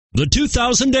The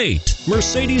 2008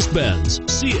 Mercedes-Benz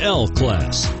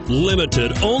CL-Class.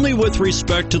 Limited only with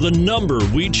respect to the number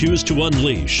we choose to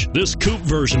unleash. This coupe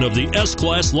version of the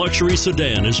S-Class luxury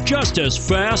sedan is just as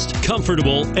fast,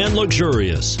 comfortable, and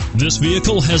luxurious. This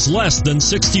vehicle has less than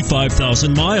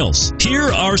 65,000 miles.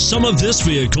 Here are some of this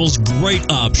vehicle's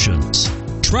great options: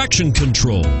 traction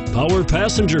control, power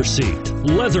passenger seat,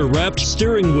 leather-wrapped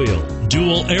steering wheel,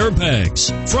 dual airbags,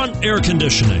 front air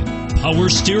conditioning, power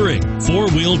steering,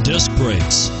 four-wheel disc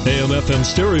brakes, AM/FM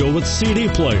stereo with CD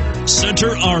player,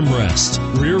 center armrest,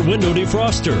 rear window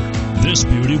defroster. This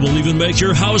beauty will even make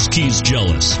your house keys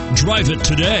jealous. Drive it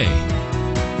today.